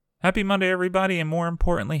Happy Monday, everybody, and more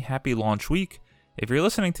importantly, happy launch week. If you're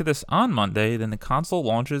listening to this on Monday, then the console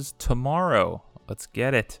launches tomorrow. Let's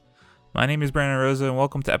get it. My name is Brandon Rosa, and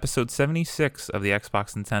welcome to episode 76 of the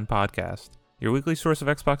Xbox in 10 podcast, your weekly source of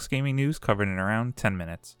Xbox gaming news covered in around 10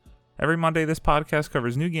 minutes. Every Monday, this podcast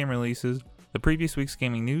covers new game releases, the previous week's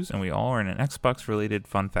gaming news, and we all earn an Xbox-related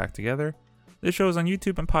fun fact together. This show is on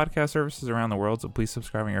YouTube and podcast services around the world, so please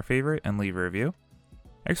subscribe on your favorite and leave a review.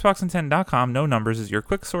 Xboxin10.com, no numbers, is your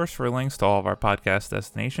quick source for links to all of our podcast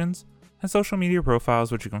destinations and social media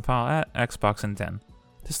profiles, which you can follow at Xboxin10.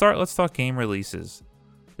 To start, let's talk game releases.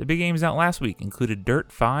 The big games out last week included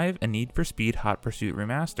Dirt 5 and Need for Speed Hot Pursuit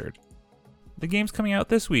Remastered. The games coming out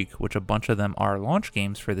this week, which a bunch of them are launch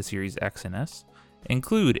games for the Series X and S,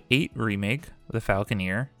 include 8 Remake, The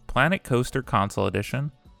Falconeer, Planet Coaster Console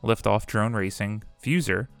Edition, Liftoff Drone Racing,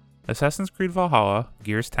 Fuser, Assassin's Creed Valhalla,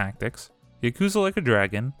 Gears Tactics, Yakuza Like a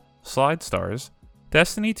Dragon, Slide Stars,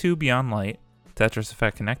 Destiny 2 Beyond Light, Tetris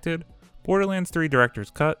Effect Connected, Borderlands 3 Director's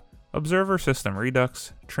Cut, Observer System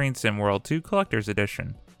Redux, Train Sim World 2 Collector's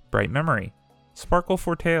Edition, Bright Memory, Sparkle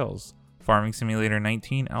for Tales, Farming Simulator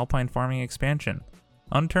 19 Alpine Farming Expansion,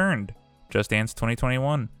 Unturned, Just Dance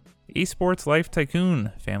 2021, Esports Life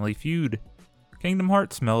Tycoon, Family Feud, Kingdom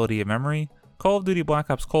Hearts Melody of Memory, Call of Duty Black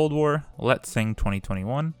Ops Cold War, Let's Sing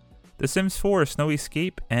 2021, The Sims 4 Snow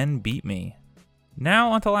Escape, and Beat Me.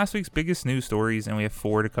 Now onto last week's biggest news stories, and we have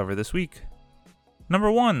 4 to cover this week.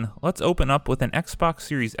 Number 1, let's open up with an Xbox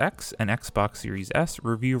Series X and Xbox Series S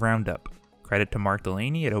review roundup. Credit to Mark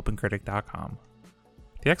Delaney at OpenCritic.com.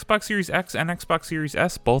 The Xbox Series X and Xbox Series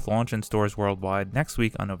S both launch in stores worldwide next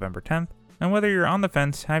week on November 10th, and whether you're on the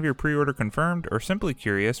fence, have your pre-order confirmed, or simply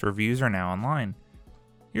curious, reviews are now online.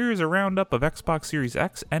 Here is a roundup of Xbox Series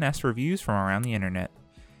X and S reviews from around the internet.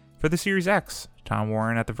 For the Series X, Tom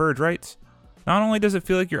Warren at The Verge writes, "Not only does it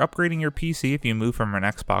feel like you're upgrading your PC if you move from an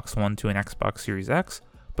Xbox One to an Xbox Series X,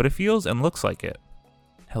 but it feels and looks like it.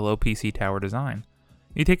 Hello PC Tower Design.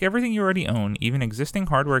 You take everything you already own, even existing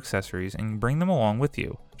hardware accessories, and bring them along with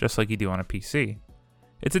you, just like you do on a PC.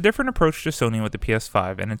 It's a different approach to Sony with the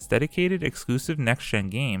PS5 and its dedicated exclusive next-gen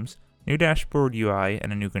games, new dashboard UI,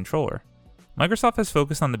 and a new controller. Microsoft has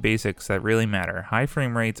focused on the basics that really matter: high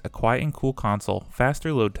frame rates, a quiet and cool console,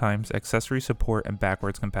 faster load times, accessory support, and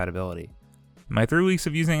backwards compatibility. In my 3 weeks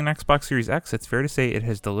of using an Xbox Series X, it's fair to say it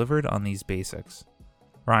has delivered on these basics."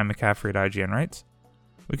 Ryan McCaffrey at IGN writes,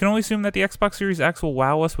 "We can only assume that the Xbox Series X will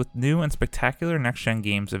wow us with new and spectacular next-gen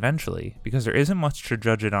games eventually, because there isn't much to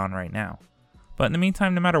judge it on right now. But in the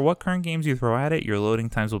meantime, no matter what current games you throw at it, your loading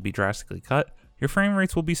times will be drastically cut, your frame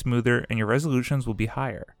rates will be smoother, and your resolutions will be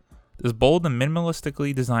higher. This bold and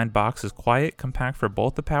minimalistically designed box is quiet, compact for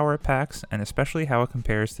both the power it packs, and especially how it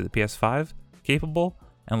compares to the PS5, capable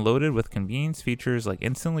and loaded with convenience features like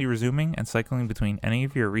instantly resuming and cycling between any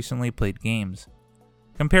of your recently played games.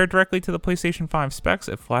 Compared directly to the PlayStation 5 specs,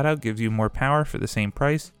 it flat out gives you more power for the same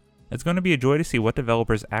price. It's going to be a joy to see what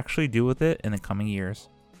developers actually do with it in the coming years."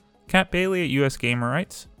 Kat Bailey at US Gamer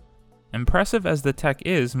writes, "Impressive as the tech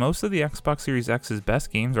is, most of the Xbox Series X's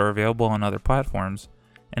best games are available on other platforms,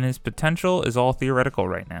 and its potential is all theoretical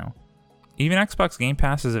right now. Even Xbox Game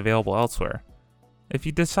Pass is available elsewhere. If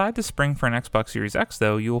you decide to spring for an Xbox Series X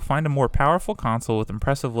though, you will find a more powerful console with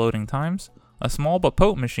impressive loading times, a small but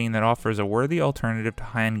potent machine that offers a worthy alternative to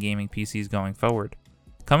high-end gaming PCs going forward.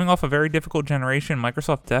 Coming off a very difficult generation,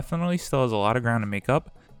 Microsoft definitely still has a lot of ground to make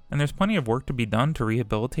up, and there's plenty of work to be done to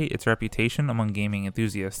rehabilitate its reputation among gaming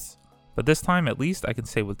enthusiasts. But this time, at least, I can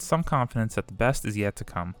say with some confidence that the best is yet to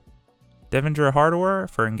come." Devendra Hardware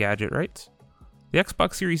for Engadget writes, "The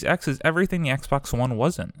Xbox Series X is everything the Xbox One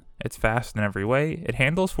wasn't. It's fast in every way, it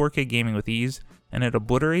handles 4K gaming with ease, and it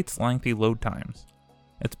obliterates lengthy load times.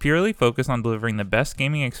 It's purely focused on delivering the best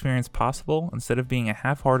gaming experience possible instead of being a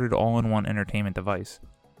half-hearted all-in-one entertainment device.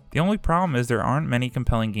 The only problem is there aren't many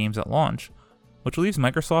compelling games at launch, which leaves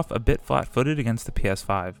Microsoft a bit flat-footed against the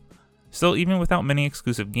PS5. Still, even without many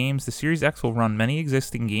exclusive games, the Series X will run many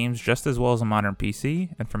existing games just as well as a modern PC,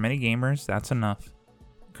 and for many gamers, that's enough."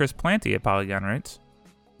 Chris Planty at Polygon writes,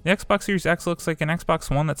 "The Xbox Series X looks like an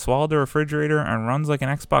Xbox One that swallowed a refrigerator and runs like an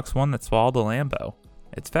Xbox One that swallowed a Lambo.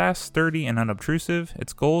 It's fast, sturdy, and unobtrusive,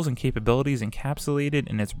 its goals and capabilities encapsulated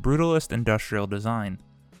in its brutalist industrial design.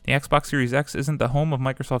 The Xbox Series X isn't the home of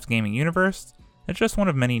Microsoft's gaming universe, it's just one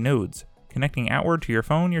of many nodes, connecting outward to your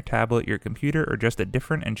phone, your tablet, your computer, or just a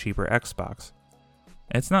different and cheaper Xbox.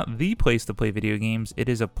 It's not the place to play video games, it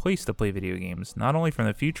is a place to play video games, not only from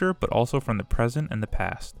the future, but also from the present and the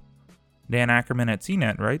past." Dan Ackerman at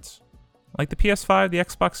CNET writes, "Like the PS5, the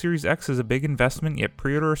Xbox Series X is a big investment, yet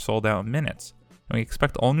pre-order sold out in minutes, and we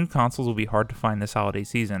expect all new consoles will be hard to find this holiday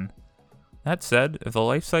season. That said, if the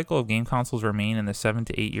life cycle of game consoles remain in the 7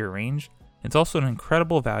 to 8 year range, it's also an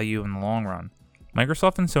incredible value in the long run.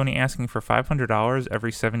 Microsoft and Sony asking for $500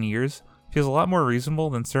 every 7 years feels a lot more reasonable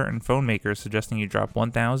than certain phone makers suggesting you drop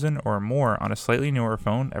 $1,000 or more on a slightly newer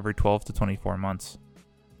phone every 12 to 24 months.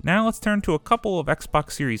 Now let's turn to a couple of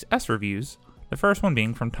Xbox Series S reviews, the first one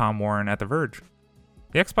being from Tom Warren at The Verge.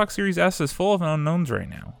 The Xbox Series S is full of unknowns right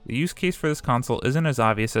now. The use case for this console isn't as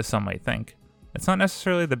obvious as some might think. It's not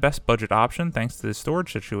necessarily the best budget option thanks to the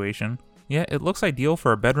storage situation, yet it looks ideal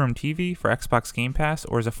for a bedroom TV, for Xbox Game Pass,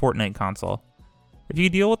 or as a Fortnite console. If you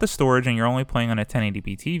deal with the storage and you're only playing on a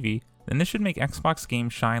 1080p TV, then this should make Xbox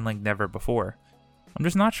games shine like never before. I'm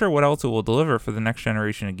just not sure what else it will deliver for the next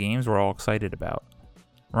generation of games we're all excited about.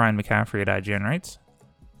 Ryan McCaffrey at IGN writes,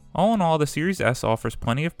 all in all, the Series S offers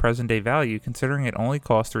plenty of present-day value considering it only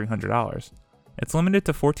costs $300. It's limited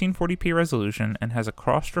to 1440p resolution and has a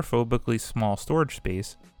claustrophobically small storage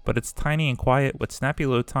space, but it's tiny and quiet with snappy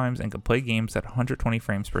load times and can play games at 120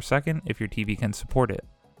 frames per second if your TV can support it.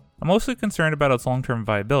 I'm mostly concerned about its long-term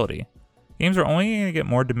viability. Games are only going to get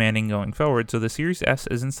more demanding going forward, so the Series S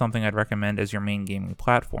isn't something I'd recommend as your main gaming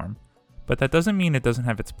platform. But that doesn't mean it doesn't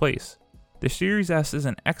have its place. The Series S is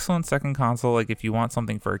an excellent second console, like if you want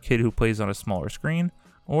something for a kid who plays on a smaller screen,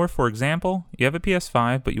 or for example, you have a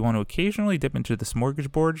PS5 but you want to occasionally dip into the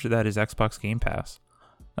smorgasbord that is Xbox Game Pass.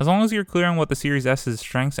 As long as you're clear on what the Series S's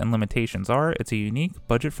strengths and limitations are, it's a unique,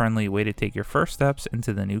 budget-friendly way to take your first steps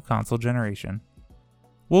into the new console generation.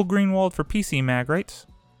 Will Greenwald for PC Mag writes,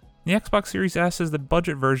 the Xbox Series S is the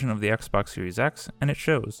budget version of the Xbox Series X, and it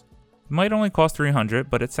shows. It might only cost $300,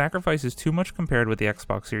 but it sacrifices too much compared with the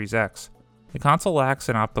Xbox Series X. The console lacks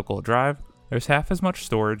an optical drive, there's half as much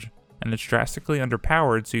storage, and it's drastically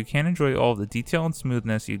underpowered so you can't enjoy all of the detail and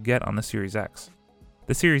smoothness you'd get on the Series X.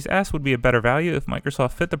 The Series S would be a better value if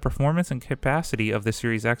Microsoft fit the performance and capacity of the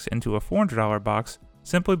Series X into a $400 box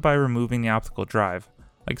simply by removing the optical drive,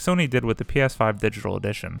 like Sony did with the PS5 Digital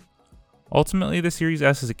Edition. Ultimately, the Series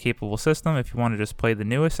S is a capable system if you want to just play the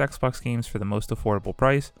newest Xbox games for the most affordable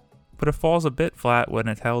price, but it falls a bit flat when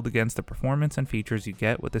it's held against the performance and features you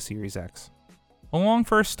get with the Series X. A long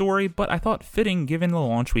first story, but I thought fitting given the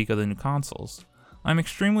launch week of the new consoles. I'm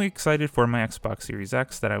extremely excited for my Xbox Series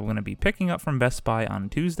X that I'm going to be picking up from Best Buy on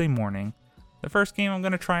Tuesday morning. The first game I'm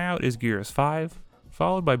going to try out is Gears 5,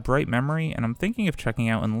 followed by Bright Memory, and I'm thinking of checking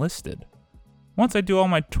out Enlisted. Once I do all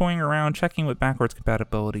my toying around, checking with backwards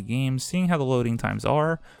compatibility games, seeing how the loading times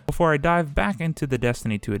are, before I dive back into the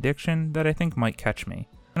Destiny 2 addiction that I think might catch me.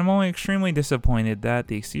 And I'm only extremely disappointed that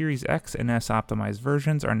the Series X and S optimized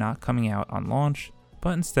versions are not coming out on launch,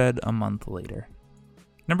 but instead a month later.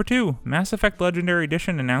 Number 2, Mass Effect Legendary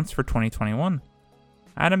Edition announced for 2021.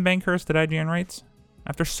 Adam Bankhurst at IGN writes,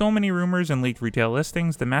 after so many rumors and leaked retail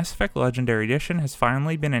listings, the Mass Effect Legendary Edition has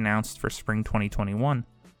finally been announced for spring 2021.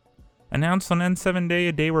 Announced on N7 Day,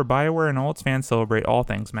 a day where BioWare and all its fans celebrate all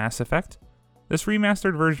things Mass Effect, this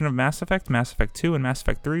remastered version of Mass Effect, Mass Effect 2, and Mass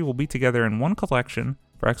Effect 3 will be together in one collection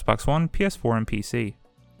for Xbox One, PS4, and PC.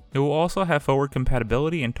 It will also have forward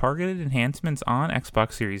compatibility and targeted enhancements on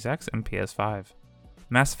Xbox Series X and PS5.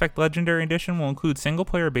 Mass Effect Legendary Edition will include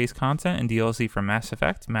single-player based content and DLC for Mass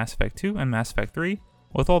Effect 2, and Mass Effect 3,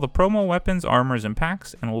 with all the promo weapons, armors, and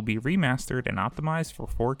packs, and will be remastered and optimized for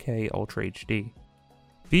 4K Ultra HD.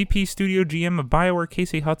 VP Studio GM of BioWare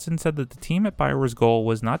Casey Hudson said that the team at BioWare's goal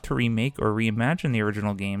was not to remake or reimagine the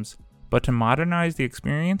original games, but to modernize the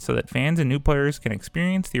experience so that fans and new players can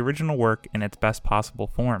experience the original work in its best possible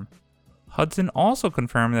form. Hudson also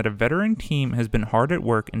confirmed that a veteran team has been hard at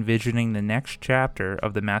work envisioning the next chapter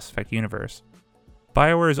of the Mass Effect universe.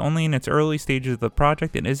 BioWare is only in its early stages of the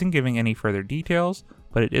project and isn't giving any further details,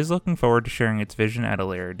 but it is looking forward to sharing its vision at a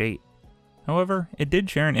later date. However, it did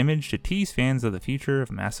share an image to tease fans of the future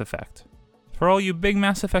of Mass Effect. For all you big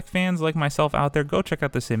Mass Effect fans like myself out there, go check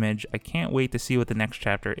out this image. I can't wait to see what the next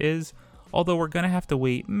chapter is, although we're going to have to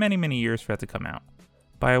wait many years for that to come out.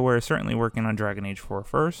 BioWare is certainly working on Dragon Age 4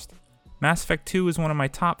 first. Mass Effect 2 is one of my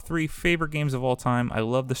top 3 favorite games of all time. I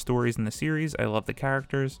love the stories in the series, I love the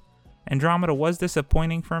characters. Andromeda was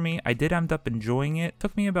disappointing for me. I did end up enjoying it. It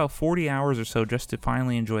took me about 40 hours or so just to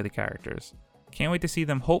finally enjoy the characters. Can't wait to see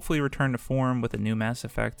them hopefully return to form with a new Mass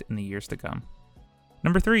Effect in the years to come.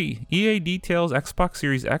 Number 3, EA details Xbox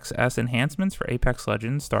Series XS enhancements for Apex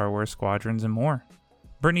Legends, Star Wars Squadrons, and more.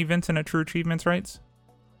 Brittany Vincent at True Achievements writes,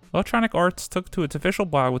 Electronic Arts took to its official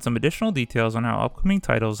blog with some additional details on how upcoming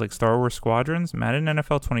titles like Star Wars Squadrons, Madden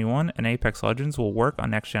NFL 21, and Apex Legends will work on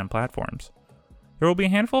next-gen platforms. There will be a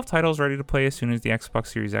handful of titles ready to play as soon as the Xbox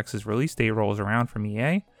Series X's release date rolls around from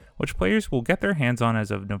EA, which players will get their hands on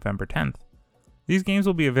as of November 10th. These games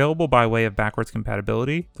will be available by way of backwards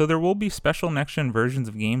compatibility, though there will be special next-gen versions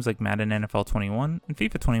of games like Madden NFL 21 and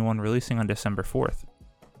FIFA 21 releasing on December 4th.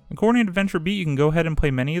 According to VentureBeat, you can go ahead and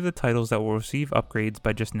play many of the titles that will receive upgrades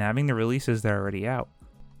by just nabbing the releases that are already out.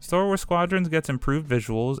 Star Wars Squadrons gets improved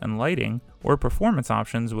visuals and lighting or performance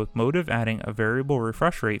options, with Motive adding a variable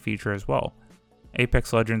refresh rate feature as well.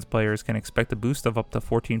 Apex Legends players can expect a boost of up to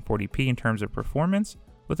 1440p in terms of performance,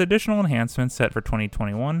 with additional enhancements set for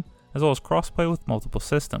 2021, as well as crossplay with multiple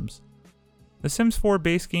systems. The Sims 4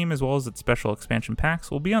 base game as well as its special expansion packs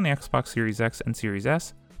will be on the Xbox Series X and Series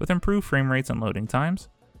S, with improved frame rates and loading times.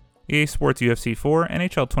 EA Sports UFC 4,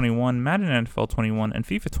 NHL 21, Madden NFL 21, and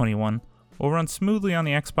FIFA 21 will run smoothly on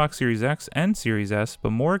the Xbox Series X and Series S,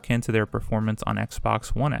 but more akin to their performance on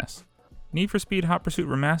Xbox One S. Need for Speed Hot Pursuit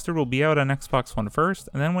Remastered will be out on Xbox One first,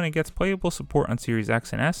 and then when it gets playable support on Series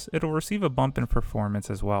X and S, it'll receive a bump in performance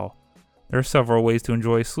as well. There are several ways to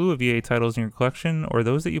enjoy a slew of EA titles in your collection, or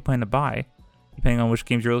those that you plan to buy. Depending on which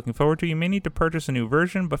games you're looking forward to, you may need to purchase a new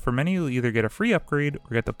version, but for many you'll either get a free upgrade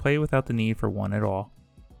or get to play without the need for one at all.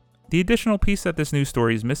 The additional piece that this news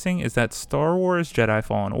story is missing is that Star Wars Jedi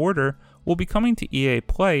Fallen Order will be coming to EA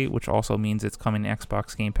Play, which also means it's coming to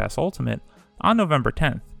Xbox Game Pass Ultimate, on November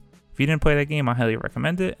 10th. If you didn't play that game, I highly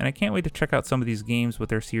recommend it, and I can't wait to check out some of these games with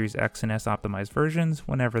their Series X and S optimized versions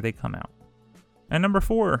whenever they come out. And number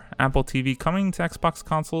 4, Apple TV coming to Xbox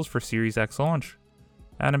consoles for Series X launch.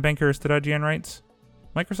 Adam Bankhurst at IGN writes,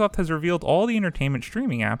 Microsoft has revealed all the entertainment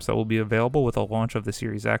streaming apps that will be available with the launch of the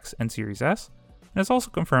Series X and Series S, and has also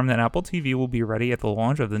confirmed that Apple TV will be ready at the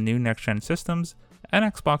launch of the new next-gen systems and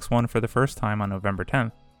Xbox One for the first time on November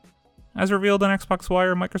 10th. As revealed on Xbox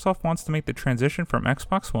Wire, Microsoft wants to make the transition from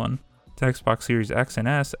Xbox One to Xbox Series X and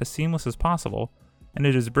S as seamless as possible, and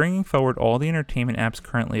it is bringing forward all the entertainment apps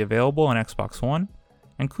currently available on Xbox One,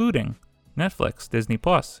 including Netflix, Disney+,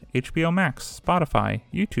 HBO Max, Spotify,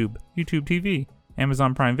 YouTube, YouTube TV,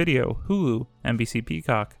 Amazon Prime Video, Hulu, NBC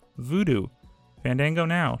Peacock, Vudu, Fandango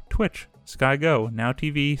Now, Twitch, Sky Go, Now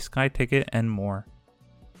TV, Sky Ticket, and more.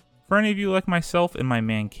 For any of you like myself in my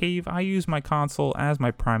man cave, I use my console as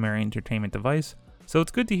my primary entertainment device, so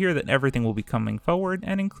it's good to hear that everything will be coming forward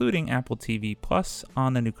and including Apple TV Plus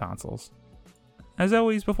on the new consoles. As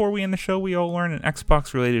always, before we end the show, we all learn an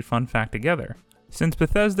Xbox related fun fact together. Since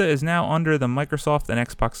Bethesda is now under the Microsoft and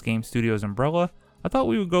Xbox Game Studios umbrella, I thought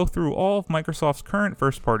we would go through all of Microsoft's current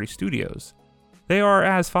first-party studios. They are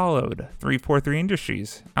as followed: 343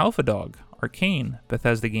 Industries, AlphaDog, Arcane,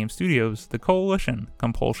 Bethesda Game Studios, The Coalition,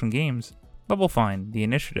 Compulsion Games, Double Fine, The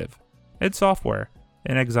Initiative, id Software,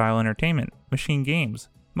 In Exile Entertainment, Machine Games,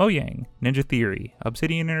 Mojang, Ninja Theory,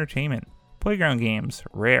 Obsidian Entertainment, Playground Games,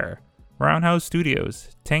 Rare, Roundhouse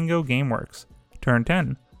Studios, Tango Gameworks, Turn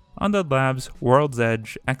 10, Undead Labs, World's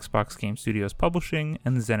Edge, Xbox Game Studios Publishing,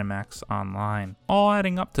 and ZeniMax Online, all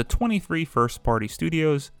adding up to 23 first-party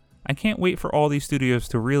studios. I can't wait for all these studios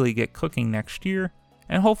to really get cooking next year,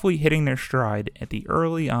 and hopefully hitting their stride at the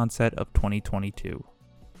early onset of 2022.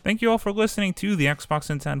 Thank you all for listening to the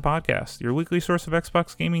Xbox in 10 podcast, your weekly source of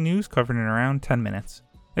Xbox gaming news covered in around 10 minutes.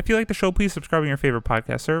 If you like the show, please subscribe on your favorite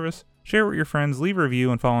podcast service, share it with your friends, leave a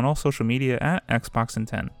review, and follow on all social media at Xbox in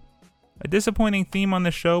 10. A disappointing theme on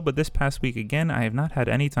this show, but this past week again, I have not had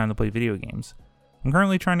any time to play video games. I'm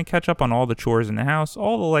currently trying to catch up on all the chores in the house,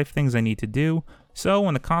 all the life things I need to do, so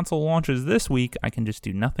when the console launches this week, I can just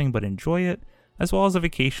do nothing but enjoy it, as well as a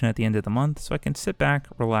vacation at the end of the month, so I can sit back,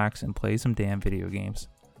 relax, and play some damn video games.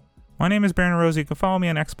 My name is Brandon Rose. You can follow me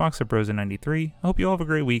on Xbox at Brosen93. I hope you all have a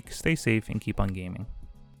great week, stay safe, and keep on gaming.